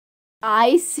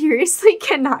I seriously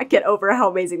cannot get over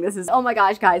how amazing this is. Oh my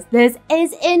gosh, guys, this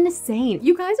is insane.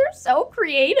 You guys are so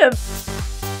creative.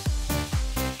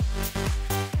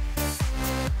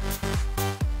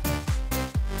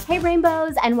 Hey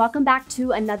rainbows, and welcome back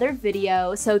to another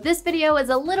video. So this video is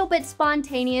a little bit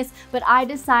spontaneous, but I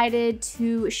decided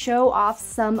to show off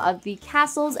some of the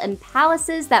castles and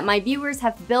palaces that my viewers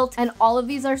have built, and all of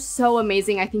these are so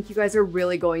amazing. I think you guys are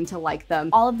really going to like them.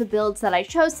 All of the builds that I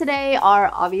chose today are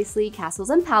obviously castles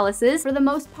and palaces. For the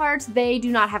most part, they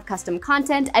do not have custom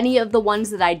content. Any of the ones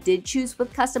that I did choose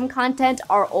with custom content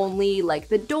are only like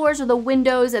the doors or the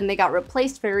windows, and they got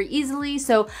replaced very easily,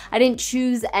 so I didn't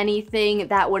choose anything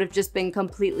that would have just been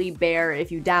completely bare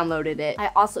if you downloaded it.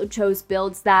 I also chose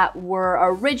builds that were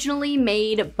originally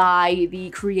made by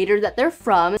the creator that they're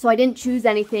from, so I didn't choose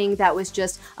anything that was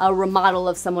just a remodel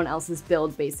of someone else's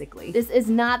build, basically. This is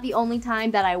not the only time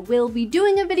that I will be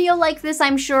doing a video like this.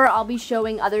 I'm sure I'll be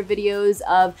showing other videos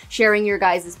of sharing your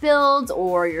guys' builds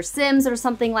or your sims or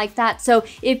something like that. So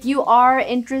if you are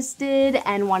interested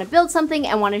and want to build something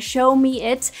and want to show me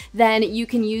it, then you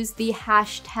can use the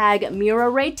hashtag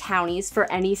MiraRae Townies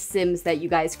for any sims that you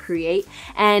guys create,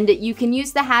 and you can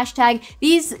use the hashtag.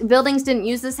 These buildings didn't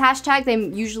use this hashtag, they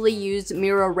usually used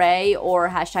MiraRae or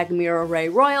hashtag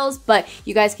MiraRae Royals, but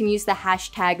you guys can use the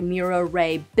hashtag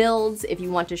MiraRae Builds if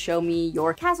you want to show me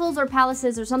your castles or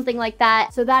palaces or something like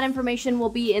that. So that information will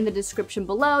be in the description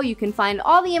below. You can find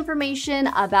all the information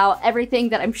about everything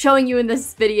that I'm showing you in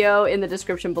this video in the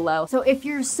description below. So if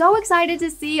you're so excited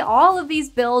to see all of these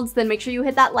builds, then make sure you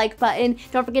hit that like button.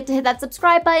 Don't forget to hit that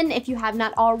subscribe button if you have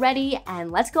not already,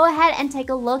 and let's go ahead and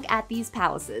take a look at these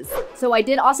palaces. So I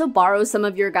did also borrow some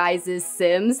of your guys'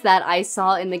 sims that I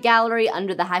saw in the gallery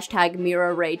under the hashtag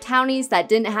MiraRae Townies that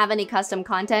didn't have any custim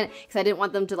content because I didn't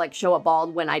want them to like show up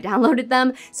bald when I downloaded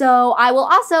them. So I will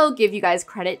also give you guys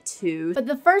credit too. But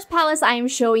the first palace I am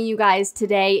showing you guys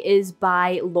today is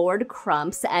by Lord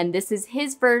Crumps, and this is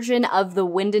his version of the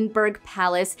Windenburg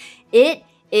Palace. It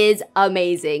is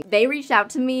amazing. They reached out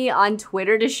to me on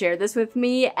Twitter to share this with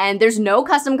me, and there's no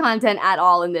custom content at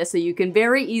all in this, so you can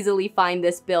very easily find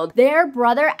this build. Their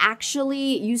brother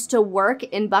actually used to work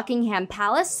in Buckingham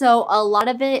Palace, so a lot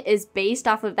of it is based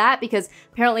off of that because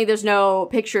apparently there's no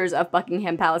pictures of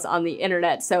Buckingham Palace on the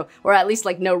internet, so, or at least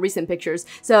like no recent pictures.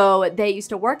 So they used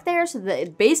to work there, so that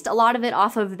it based a lot of it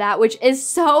off of that, which is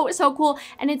so cool,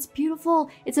 and it's beautiful.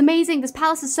 It's amazing. This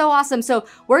palace is so awesome. So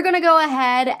we're gonna go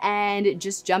ahead and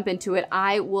just jump into it.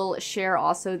 I will share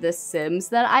also the sims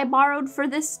that I borrowed for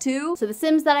this too. So the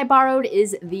sims that I borrowed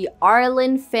is the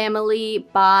Arlen Family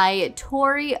by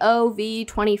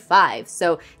ToriOV25.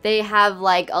 So they have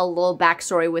like a little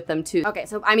backstory with them too. Okay,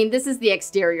 so I mean, this is the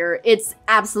exterior. It's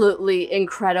absolutely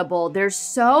incredible. There's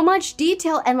so much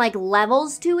detail and like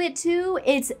levels to it too.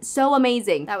 It's so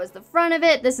amazing. That was the front of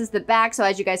it. This is the back. So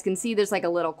as you guys can see, there's like a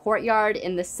little courtyard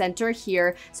in the center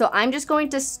here. So I'm just going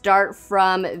to start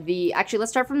from the, actually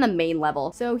let's start from the main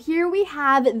level. So here we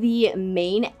have the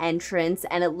main entrance,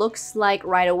 and it looks like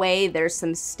right away there's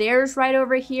some stairs right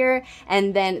over here,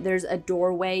 and then there's a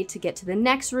doorway to get to the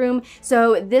next room.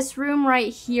 So this room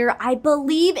right here, I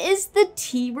believe is the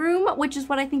tea room, which is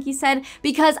what I think he said,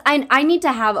 because I need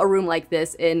to have a room like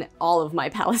this in all of my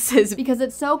palaces because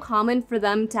it's so common for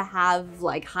them to have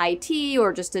like high tea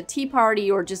or just a tea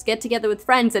party or just get together with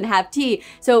friends and have tea.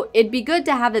 So it'd be good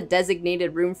to have a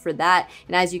designated room for that.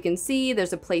 And as you can see,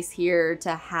 there's a place here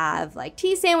to have like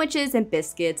tea sandwiches and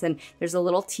biscuits, and there's a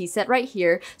little tea set right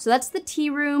here. So that's the tea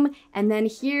room, and then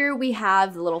here we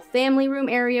have the little family room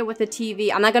area with a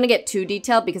TV. I'm not gonna get too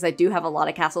detailed because I do have a lot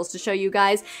of castles to show you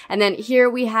guys. And then here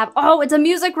we have, oh, it's a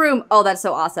music room. Oh, that's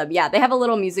so awesome. Yeah, they have a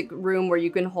little music room where you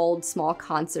can hold small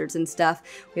concerts and stuff.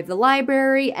 We have the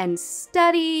library and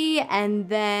study, and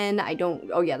then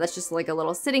oh yeah, that's just like a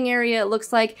little sitting area, it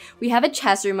looks like. We have a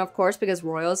chess room, of course, because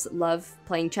royals love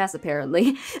playing chess apparently.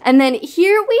 And then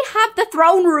here we have the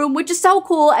throne room, which is so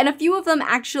cool. And a few of them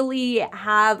actually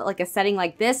have like a setting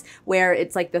like this where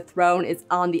it's like the throne is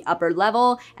on the upper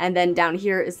level, and then down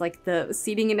here is like the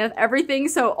seating and everything.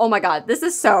 So, oh my God, this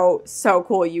is so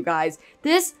cool, you guys.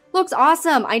 This looks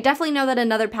awesome. I definitely know that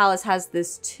another palace has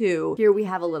this too. Here we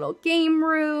have a little game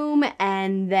room,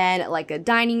 and then like a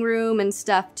dining room and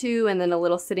stuff too, and then a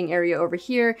little sitting area over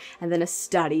here, and then a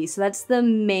study. So that's the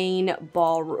main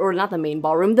ballroom, or not the main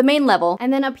ballroom, the main level.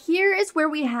 And then up here is where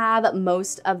we have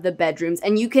most of the bedrooms,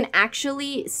 and you can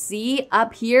actually see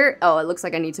up here, oh, it looks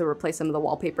like I need to replace some of the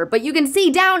wallpaper, but you can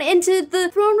see down into the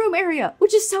throne room area,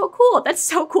 which is so cool. That's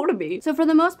so cool to me. So for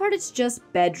the most part, it's just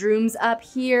bedrooms up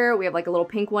here. We have like a little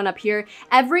pink one up here.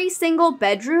 Every single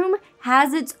bedroom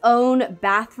has its own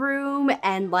bathroom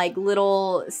and like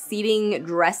little seating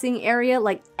dressing area.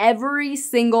 Like every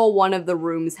single one of the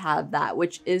rooms have that,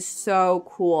 which is so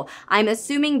cool. I'm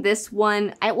assuming this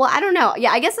one, I don't know.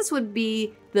 Yeah, I guess this would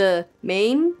be the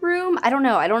main room. I don't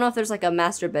know if there's like a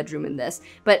master bedroom in this,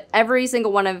 but every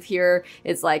single one of here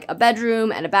is like a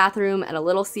bedroom and a bathroom and a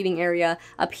little seating area.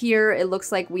 Up here, it looks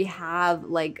like we have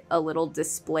like a little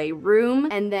display room,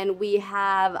 and then we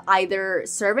have either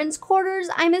servants' quarters,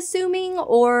 I'm assuming,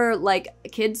 or like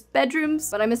kids'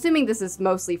 bedrooms, but I'm assuming this is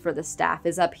mostly for the staff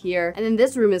is up here. And then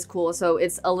this room is cool. So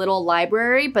it's a little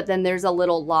library, but then there's a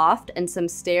little loft and some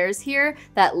stairs here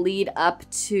that lead up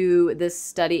to this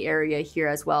study area here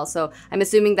as well. So I'm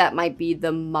assuming that might be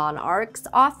the monarch's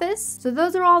office. So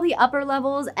those are all the upper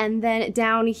levels. And then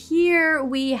down here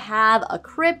we have a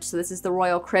crypt. So this is the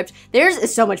royal crypt. Theirs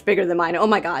is so much bigger than mine. Oh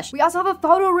my gosh. We also have a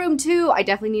photo room too. I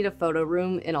definitely need a photo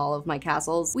room in all of my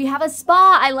castles. We have a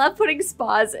spa. I love putting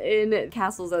spas in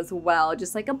castles as well.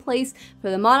 Just like a place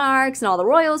for the monarchs and all the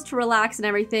royals to relax and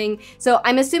everything. So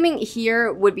I'm assuming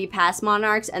here would be past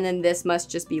monarchs, and then this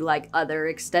must just be like other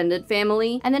extended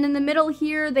family. And then in the middle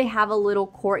here, they have a little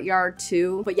courtyard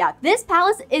too. But yeah, this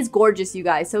palace is gorgeous, you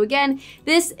guys. So again,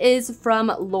 this is from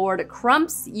Lord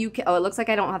Crumps. You can, oh, it looks like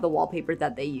I don't have the wallpaper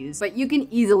that they use, but you can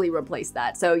easily replace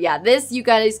that. So yeah, this you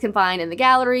guys can find in the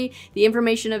gallery, the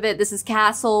information of it. This is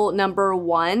castle number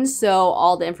 1. So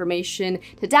all the information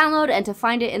to download and to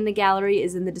find it in the gallery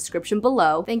is in the description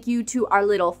below. Thank you to our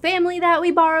little family that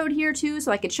we borrowed here too,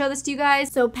 so I could show this to you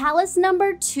guys. So palace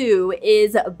number 2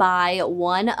 is by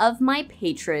one of my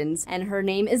patrons, and her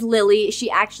name is Lily.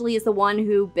 She actually is the one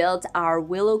who built our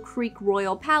Willow Creek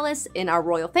Royal Palace in our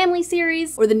Royal Family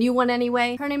series, or the new one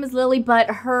anyway. Her name is Lily, but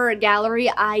her gallery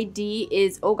ID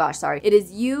is, oh gosh, sorry. It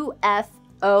is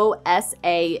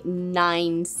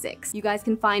UFOSA96. You guys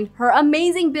can find her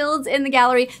amazing builds in the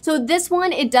gallery. So this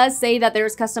one, it does say that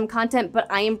there's custom content, but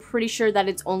I am pretty sure that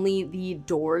it's only the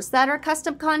doors that are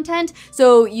custom content.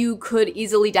 So you could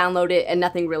easily download it and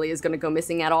nothing really is gonna go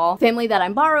missing at all. Family that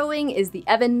I'm borrowing is the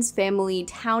Evans family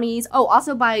Townies. Oh,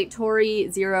 also by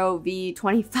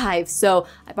Tori0V25. So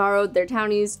I borrowed their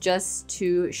Townies just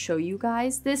to show you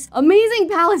guys this amazing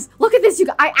palace. Look at this, you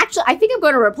guys. I think I'm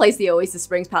going to replace the Oasis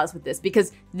Springs Palace with this,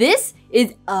 because this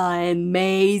is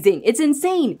amazing. It's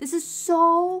insane. This is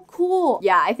so cool.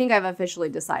 Yeah, I think I've officially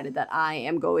decided that I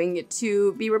am going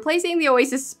to be replacing the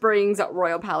Oasis Springs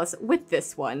Royal Palace with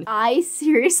this one. I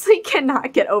seriously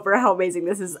cannot get over how amazing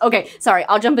this is. Okay, sorry,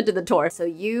 I'll jump into the tour. So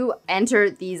you enter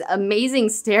these amazing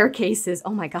staircases.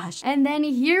 Oh my gosh. And then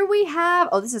here we have,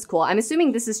 oh, this is cool. I'm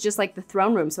assuming this is just like the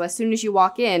throne room. So as soon as you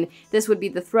walk in, this would be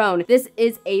the throne. This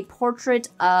is a portrait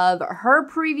of her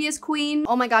previous queen.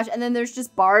 Oh my gosh. And then there's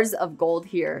just bars of gold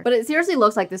here, but it seriously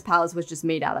looks like this palace was just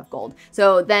made out of gold.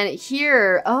 So then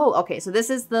here, oh, okay. So this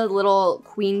is the little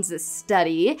queen's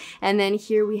study. And then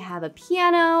here we have a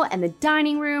piano and the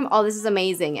dining room. Oh, this is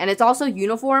amazing. And it's also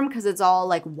uniform because it's all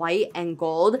like white and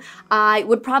gold. I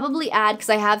would probably add, because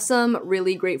I have some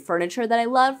really great furniture that I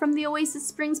love from the Oasis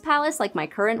Springs Palace, like my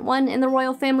current one in the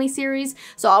Royal Family series.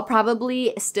 So I'll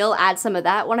probably still add some of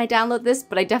that when I download this,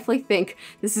 but I definitely think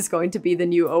this is going to be the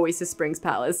new Oasis Springs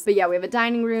Palace. But yeah, we have a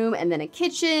dining room and then a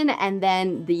kitchen and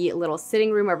then the little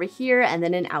sitting room over here and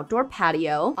then an outdoor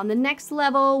patio. On the next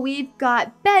level, we've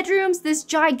got bedrooms. This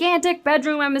gigantic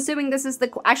bedroom, I'm assuming this is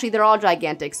the, actually they're all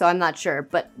gigantic, so I'm not sure,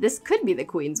 but this could be the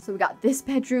queen's. So we got this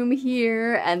bedroom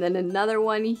here and then another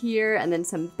one here and then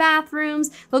some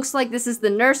bathrooms. Looks like this is the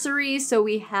nursery, so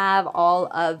we have all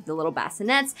of the little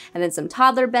bassinets and then some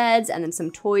toddler beds and then some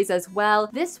toys as well.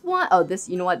 This one, oh, this,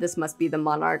 you know what? This must be the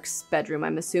monarch's bedroom,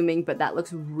 I'm assuming, but that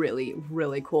looks really,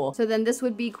 really cool. So then this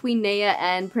would be Queen Naya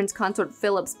and Prince Consort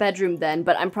Philip's bedroom then,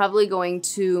 but I'm probably going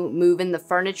to move in the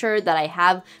furniture that I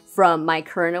have from my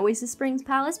current Oasis Springs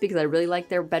Palace because I really like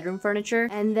their bedroom furniture.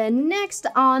 And then next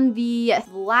on the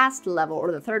last level,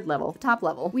 or the third level, top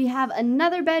level, we have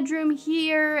another bedroom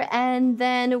here, and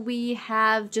then we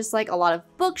have just like a lot of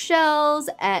bookshelves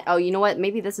and, oh, you know what?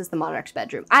 Maybe this is the monarch's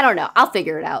bedroom. I don't know. I'll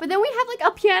figure it out. But then we have like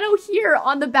a piano here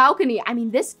on the balcony. I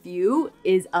mean, this view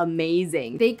is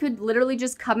amazing. They could literally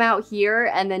just come out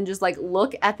here and then just like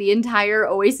look at the entire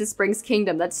Oasis Springs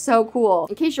kingdom. That's so cool.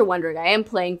 In case you're wondering, I am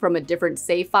playing from a different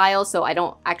save file file, so I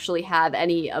don't actually have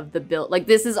any of the build. Like,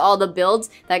 this is all the builds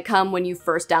that come when you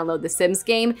first download the Sims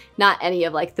game, not any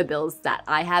of like the builds that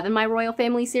I have in my Royal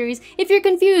Family series. If you're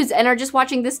confused and are just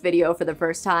watching this video for the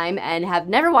first time and have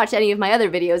never watched any of my other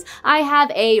videos, I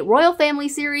have a Royal Family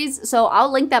series, so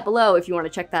I'll link that below if you want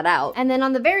to check that out. And then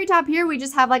on the very top here, we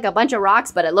just have like a bunch of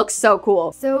rocks, but it looks so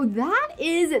cool. So that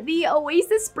is the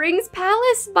Oasis Springs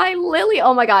Palace by Lily.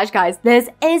 Oh my gosh, guys, this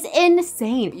is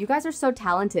insane. You guys are so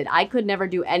talented. I could never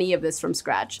do any of this from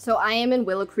scratch. So I am in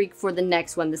Willow Creek for the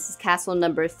next one. This is castle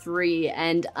number 3,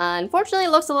 and unfortunately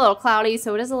it looks a little cloudy,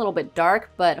 so it is a little bit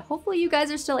dark, but hopefully you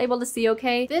guys are still able to see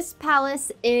okay. This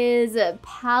palace is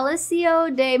Palacio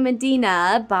De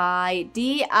Medina by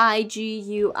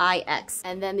DIGUIX.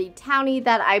 And then the townie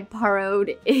that I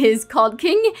borrowed is called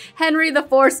King Henry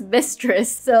IV's Mistress.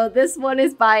 So this one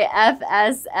is by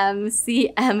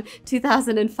FSMCM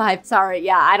 2005. Sorry,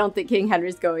 yeah, I don't think King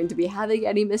Henry's going to be having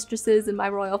any mistresses in my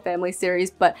Royal Family series,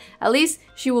 but at least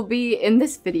she will be in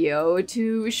this video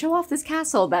to show off this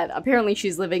castle that apparently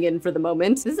she's living in for the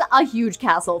moment. This is a huge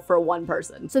castle for one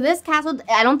person. So this castle,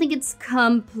 I don't think it's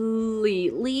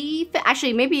completely,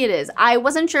 actually maybe it is. I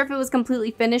wasn't sure if it was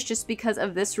completely finished just because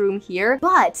of this room here,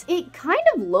 but it kind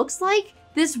of looks like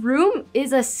this room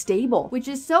is a stable, which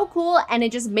is so cool, and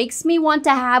it just makes me want to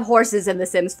have horses in The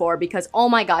Sims 4 because, oh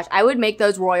my gosh, I would make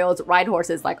those royals ride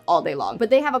horses like all day long. But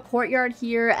they have a courtyard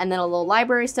here and then a little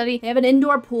library study. They have an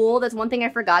indoor pool. That's one thing I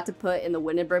forgot to put in the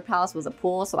Windenburg Palace was a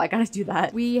pool, so I gotta do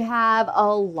that. We have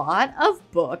a lot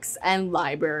of books and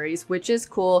libraries, which is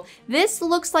cool. This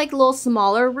looks like little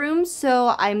smaller rooms,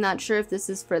 so I'm not sure if this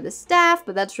is for the staff,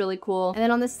 but that's really cool. And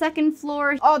then on the second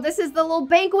floor, oh, this is the little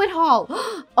banquet hall.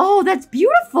 Oh, that's beautiful.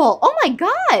 Oh my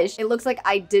gosh. It looks like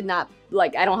I did not,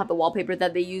 like, I don't have the wallpaper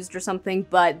that they used or something,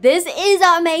 but this is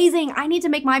amazing. I need to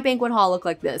make my banquet hall look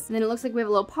like this. And then it looks like we have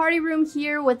a little party room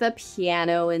here with a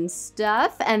piano and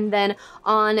stuff. And then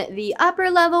on the upper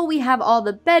level, we have all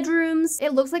the bedrooms.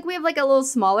 It looks like we have like a little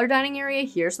smaller dining area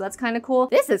here, so that's kind of cool.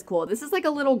 This is cool. This is like a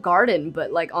little garden,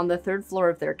 but like on the 3rd floor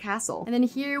of their castle. And then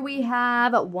here we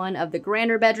have one of the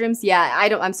grander bedrooms. Yeah,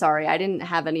 I'm sorry. I didn't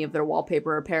have any of their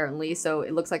wallpaper apparently, so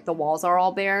it looks like the walls are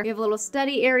all bare. We have a little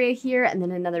study area here and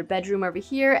then another bedroom over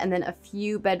here, and then a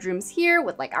few bedrooms here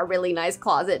with like a really nice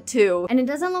closet too. And it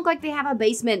doesn't look like they have a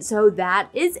basement, so that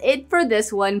is it for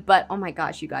this one. But oh my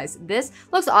gosh, you guys, this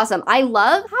looks awesome. I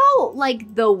love how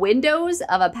like the windows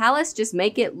of a palace just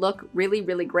make it look really,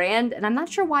 really grand, and I'm not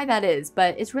sure why that is,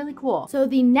 but it's really cool. So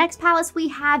the next palace we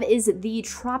have is the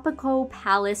Tropico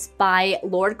Palace by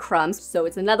Lord Crumps. So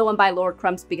it's another one by Lord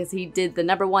Crumps because he did the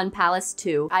 #1 palace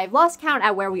too. I've lost count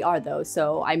at where we are though,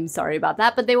 so I'm sorry about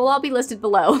that, but they will all be listed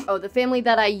below. Oh, the family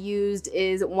that I used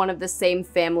is one of the same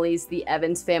families, the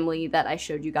Evans family that I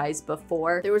showed you guys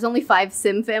before. There was only 5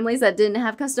 sim families that didn't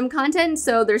have custom content,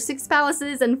 so there's 6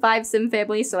 palaces and 5 sim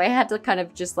families, so I had to kind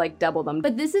of just like double them.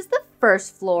 But this is the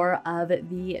 1st floor of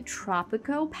the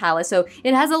Tropico Palace. So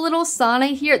it has a little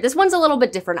sauna here. This one's a little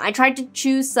bit different. I tried to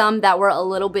choose some that were a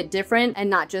little bit different and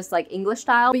not just like English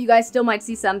style, but you guys still might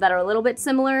see some that are a little bit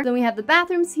similar. Then we have the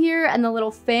bathrooms here and the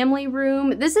little family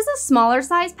room. This is a smaller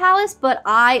size palace, but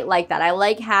I like that. I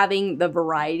like having the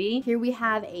variety. Here we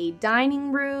have a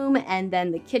dining room, and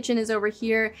then the kitchen is over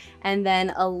here, and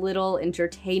then a little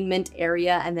entertainment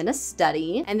area, and then a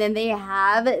study. And then they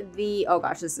have the, oh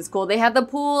gosh, this is cool. They have the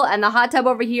pool and the hot tub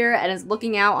over here, and it's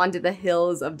looking out onto the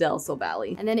hills of Del Sol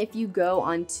Valley. And then if you go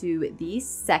onto the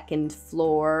 2nd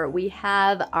floor, we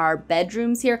have our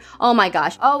bedrooms here. Oh my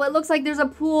gosh. Oh, it looks like there's a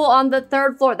pool on the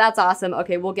 3rd floor. That's awesome.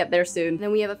 Okay, we'll get there soon. And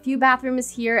then we have a few bathrooms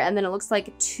here, and then it looks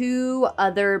like 2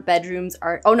 other bedrooms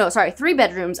are, oh no, sorry, 3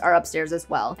 bedrooms are upstairs as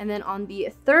well. And then on the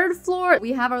 3rd floor,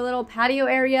 we have our little patio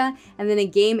area, and then a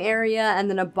game area, and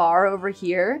then a bar over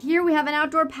here. Here we have an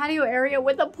outdoor patio area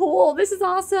with a pool. This is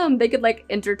awesome. They could like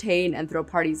entertain and throw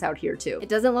parties out here too. It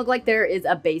doesn't look like there is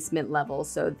a basement level,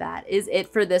 so that is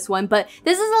it for this one. But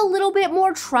this is a little bit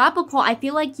more tropical. I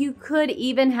feel like you could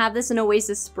even have this in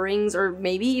Oasis Springs or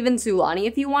maybe even Sulani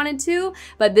if you wanted to,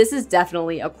 but this is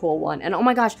definitely a cool one. And oh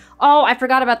my gosh, oh, I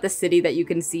forgot about the city that you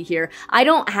can see here. I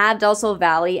don't have Del Sol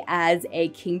Valley as a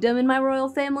kingdom in my Royal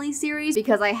Family series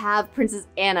because I have Princess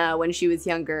Anna. When she was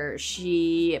younger,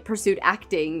 she pursued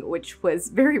acting, which was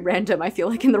very random, I feel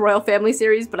like, in the Royal Family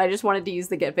series, but I just wanted to use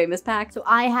the Get Famous famous pack. So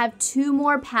I have 2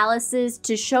 more palaces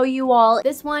to show you all.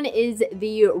 This one is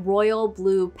the Royal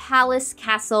Blue Palace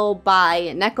Castle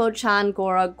by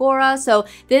NekoChanGoroGoro. So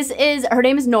this is, her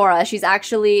name is Nora. She's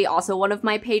actually also one of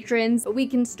my patrons. But we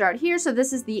can start here. So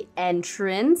this is the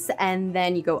entrance, and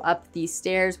then you go up these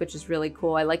stairs, which is really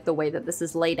cool. I like the way that this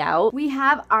is laid out. We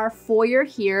have our foyer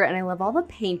here, and I love all the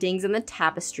paintings and the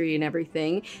tapestry and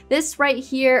everything. This right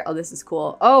here, oh, this is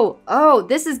cool. Oh,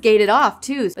 this is gated off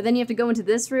too. But then you have to go into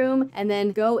this room and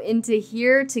then go into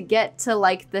here to get to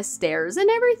like the stairs and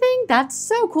everything. That's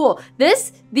so cool.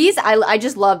 I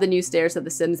just love the new stairs that The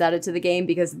Sims added to the game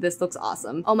because this looks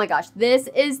awesome. Oh my gosh, this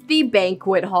is the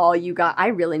banquet hall. I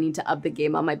really need to up the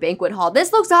game on my banquet hall.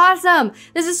 This looks awesome.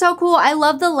 This is so cool. I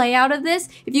love the layout of this.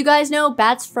 If you guys know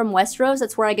Bats from Westeros,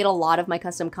 that's where I get a lot of my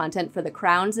custom content for the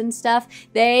crowns and stuff.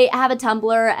 They have a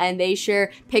Tumblr and they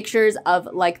share pictures of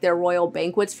like their royal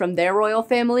banquets from their royal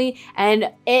family,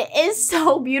 and it is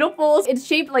so beautiful. It's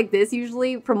shaped like this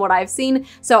usually from what I've seen,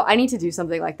 so I need to do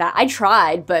something like that. I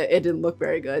tried, but it didn't look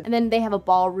very good. And then they have a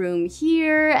ballroom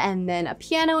here, and then a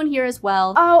piano in here as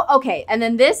well. Oh, okay. And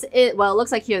then this is, well, it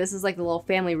looks like here, this is like the little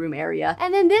family room area.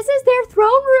 And then this is their throne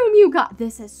room, you got.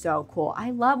 This is so cool.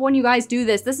 I love when you guys do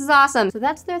this. This is awesome. So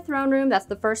that's their throne room. That's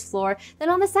the first floor. Then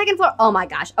on the second floor, oh my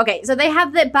gosh. Okay, so they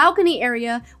have the balcony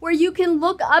area where you can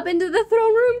look up into the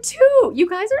throne room too. You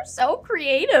guys are so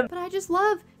creative. But I just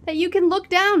love that you can look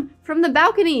down from the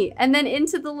balcony and then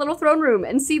into the little throne room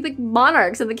and see the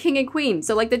monarchs and the king and queen.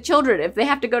 So like the children, if they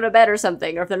have to go to bed or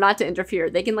something, or if they're not to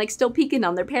interfere, they can like still peek in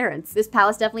on their parents. This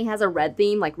palace definitely has a red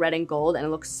theme, like red and gold, and it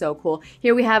looks so cool.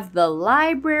 Here we have the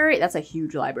library. That's a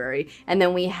huge library. And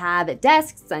then we have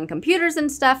desks and computers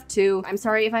and stuff too. I'm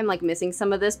sorry if I'm like missing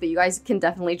some of this, but you guys can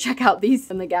definitely check out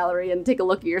these in the gallery and take a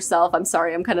look at yourself. I'm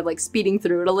sorry, I'm kind of like speeding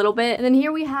through it a little bit. And then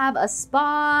here we have a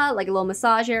spa, like a little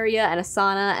massage area and a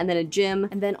sauna, and then a gym.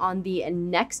 And then on the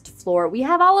next floor, we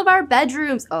have all of our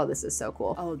bedrooms. Oh, this is so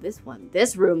cool. Oh,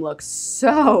 this room looks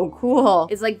so cool.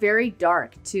 It's like very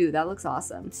dark too. That looks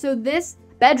awesome. So this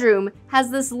bedroom has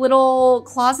this little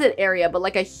closet area, but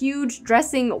like a huge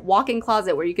dressing walk-in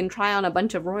closet where you can try on a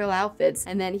bunch of royal outfits.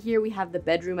 And then here we have the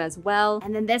bedroom as well.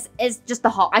 And then this is just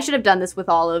the hall. I should have done this with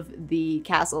all of the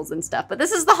castles and stuff, but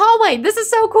this is the hallway. This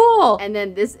is so cool. And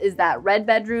then this is that red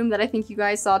bedroom that I think you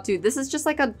guys saw too. This is just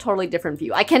like a totally different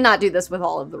view. I cannot do this with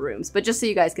all of the rooms, but just so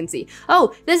you guys can see.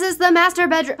 Oh, this is the master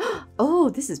bedroom.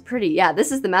 Oh, this is pretty. Yeah,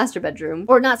 this is the master bedroom.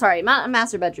 Or not, sorry, not a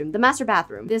master bedroom, the master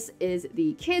bathroom. This is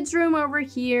the kids' room over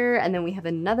here, and then we have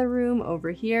another room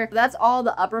over here. That's all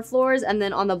the upper floors, and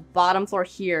then on the bottom floor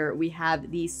here we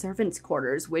have the servants'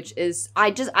 quarters, which is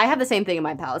I have the same thing in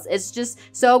my palace. It's just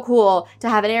so cool to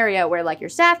have an area where like your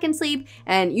staff can sleep,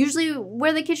 and usually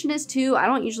where the kitchen is too. I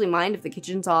don't usually mind if the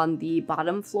kitchen's on the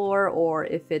bottom floor or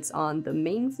if it's on the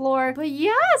main floor. But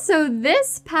yeah, so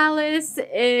this palace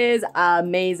is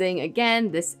amazing.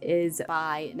 Again, this is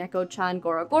by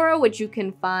NekoChanGoroGoro, which you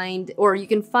can find, or you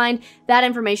can find that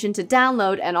information to download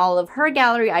and all of her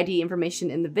gallery ID information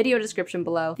in the video description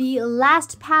below. The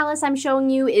last palace I'm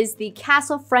showing you is the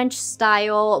Castle French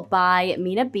Style by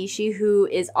Minabishi, who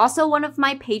is also one of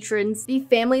my patrons. The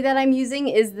family that I'm using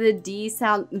is the De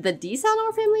Salnor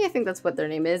family? I think that's what their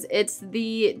name is. It's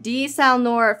the De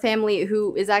Salnor family,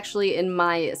 who is actually in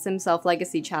my Sim Self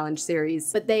Legacy Challenge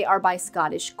series, but they are by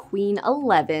Scottish Queen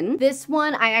 11. This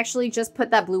one, I actually just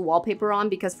put that blue wallpaper on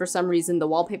because for some reason the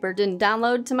wallpaper didn't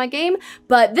download to my game,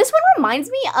 but this one reminds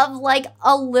me of like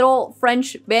a little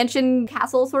French mansion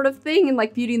castle sort of thing in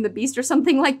like Beauty and the Beast or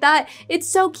something like that. It's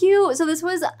so cute. So this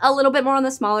was a little bit more on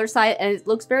the smaller side, and it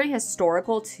looks very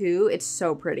historical too. It's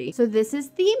so pretty. So this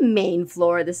is the main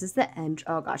floor. This is the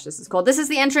oh gosh, this is cool. This is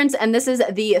the entrance, and this is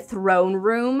the throne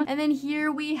room. And then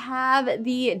here we have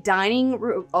the dining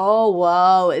room. Oh,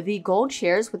 whoa. The gold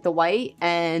chairs with the white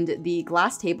and the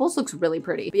glass tables looks really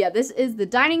pretty. But yeah, this is the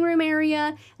dining room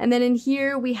area. And then in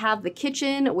here we have the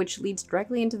kitchen, which leads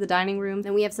directly into the dining room.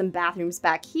 Then we have some bathrooms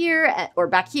back here, or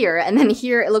back here. And then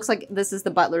here, it looks like this is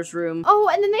the butler's room. Oh,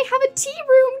 and then they have a tea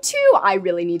room too. I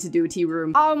really need to do a tea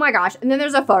room. Oh my gosh. And then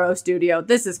there's a photo studio.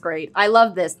 This is great. I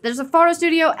love this. There's a photo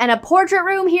studio and a portrait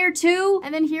room here too.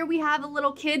 And then here we have a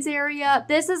little kids area.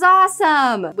 This is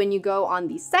awesome. When you go on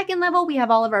the second level, we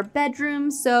have all of our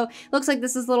bedrooms. So it looks like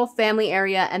this is a little family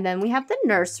area. And then we have the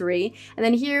nursery. And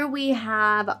then here we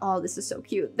have, oh, this is so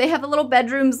cute. They have the little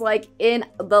bedrooms like in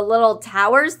the little little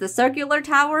towers, the circular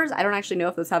towers. I don't actually know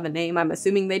if those have a name. I'm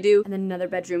assuming they do. And then another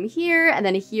bedroom here. And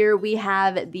then here we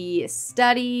have the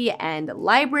study and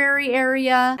library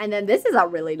area. And then this is a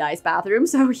really nice bathroom.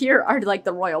 So here are like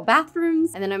the royal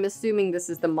bathrooms. And then I'm assuming this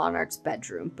is the monarch's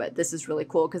bedroom, but this is really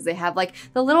cool because they have like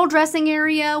the little dressing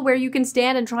area where you can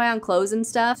stand and try on clothes and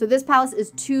stuff. So this palace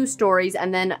is 2 stories,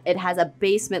 and then it has a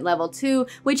basement level 2,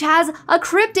 which has a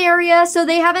crypt area. So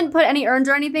they haven't put any urns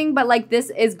or anything, but like this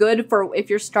is good for if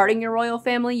you're starting your royal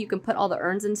family, you can put all the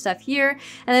urns and stuff here.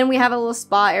 And then we have a little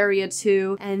spa area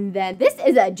too. And then this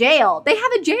is a jail. They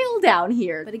have a jail down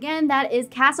here. But again, that is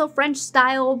Castle French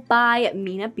Style by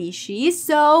Minabishi.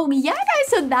 So yeah, guys,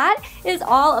 so that is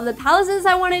all of the palaces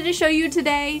I wanted to show you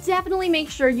today. Definitely make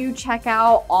sure you check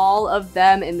out all of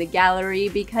them in the gallery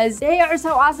because they are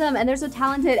so awesome and they're so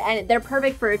talented and they're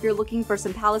perfect for if you're looking for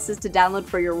some palaces to download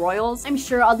for your royals. I'm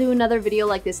sure I'll do another video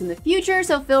like this in the future,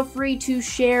 so feel free to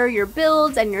share your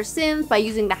builds and your sims by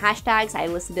using the hashtags I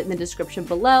listed in the description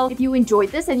below. If you enjoyed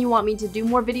this and you want me to do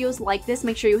more videos like this,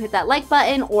 make sure you hit that like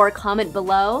button or comment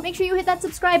below. Make sure you hit that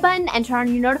subscribe button and turn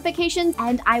on your notifications,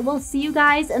 and I will see you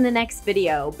guys in the next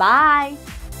video.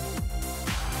 Bye!